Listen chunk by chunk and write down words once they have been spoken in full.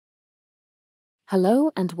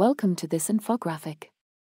Hello and welcome to this infographic.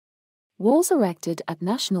 Walls erected at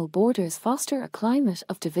national borders foster a climate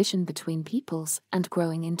of division between peoples and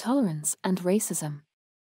growing intolerance and racism.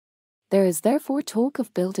 There is therefore talk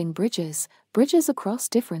of building bridges across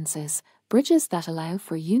differences, bridges that allow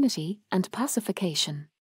for unity and pacification.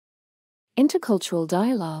 Intercultural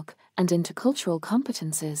dialogue and intercultural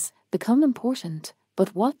competences become important,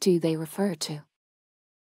 but what do they refer to?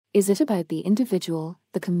 Is it about the individual,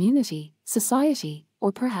 the community, society,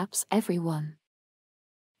 or perhaps everyone?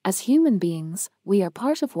 As human beings, we are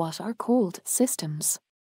part of what are called systems.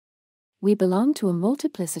 We belong to a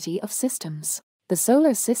multiplicity of systems. The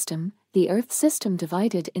solar system, the Earth system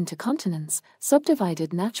divided into continents,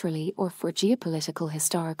 subdivided naturally or for geopolitical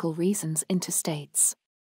historical reasons into states.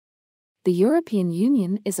 The European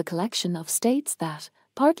Union is a collection of states that,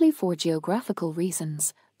 partly for geographical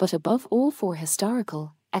reasons, but above all for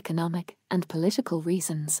historical, economic, and political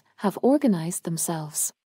reasons, have organized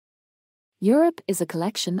themselves. Europe is a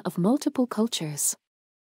collection of multiple cultures.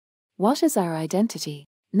 What is our identity,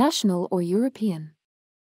 national or European?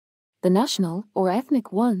 The national or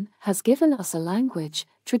ethnic one has given us a language,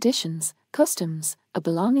 traditions, customs, a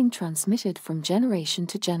belonging transmitted from generation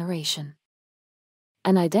to generation.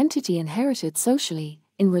 An identity inherited socially,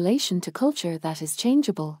 in relation to culture that is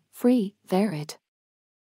changeable, free, varied.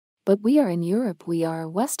 But we are in Europe, we are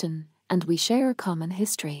Western, and we share a common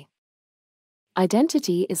history.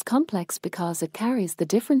 Identity is complex because it carries the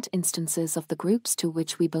different instances of the groups to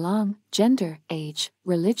which we belong: gender, age,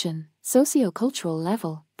 religion, socio-cultural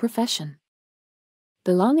level, profession.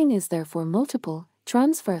 Belonging is therefore multiple,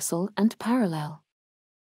 transversal, and parallel.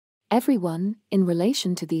 Everyone, in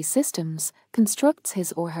relation to these systems, constructs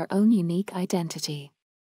his or her own unique identity.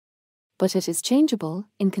 But it is changeable,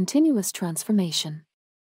 in continuous transformation.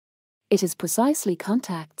 It is precisely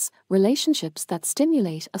contacts, relationships that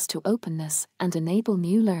stimulate us to openness and enable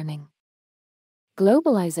new learning.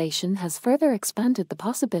 Globalization has further expanded the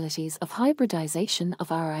possibilities of hybridization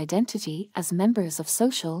of our identity as members of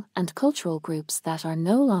social and cultural groups that are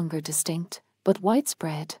no longer distinct, but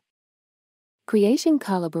widespread. Creating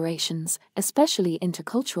collaborations, especially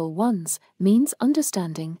intercultural ones, means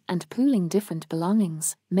understanding and pooling different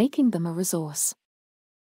belongings, making them a resource.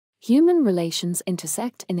 Human relations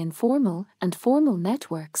intersect in informal and formal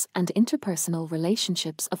networks, and interpersonal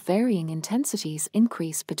relationships of varying intensities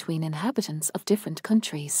increase between inhabitants of different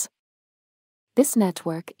countries. This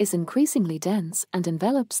network is increasingly dense and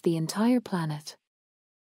envelops the entire planet.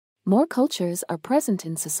 More cultures are present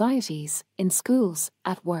in societies, in schools,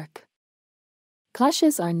 at work.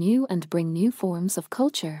 Clashes are new and bring new forms of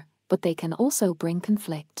culture, but they can also bring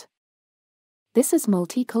conflict. This is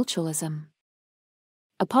multiculturalism.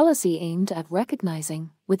 A policy aimed at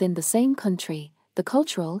recognizing, within the same country, the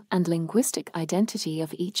cultural and linguistic identity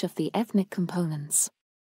of each of the ethnic components.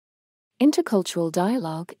 Intercultural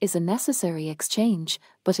dialogue is a necessary exchange,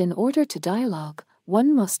 but in order to dialogue,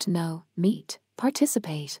 one must know, meet,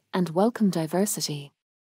 participate, and welcome diversity.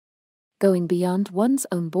 Going beyond one's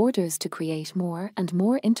own borders to create more and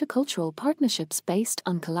more intercultural partnerships based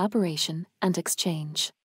on collaboration and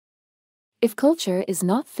exchange. If culture is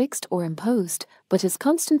not fixed or imposed, but is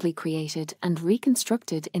constantly created and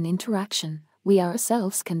reconstructed in interaction, we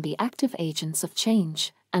ourselves can be active agents of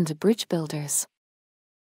change and bridge builders.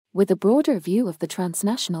 With a broader view of the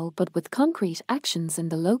transnational but with concrete actions in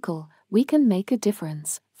the local, we can make a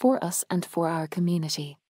difference, for us and for our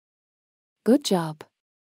community. Good job!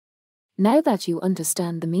 Now that you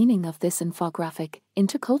understand the meaning of this infographic,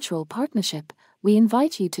 intercultural partnership, we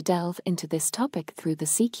invite you to delve into this topic through the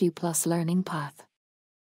CQ+ learning path.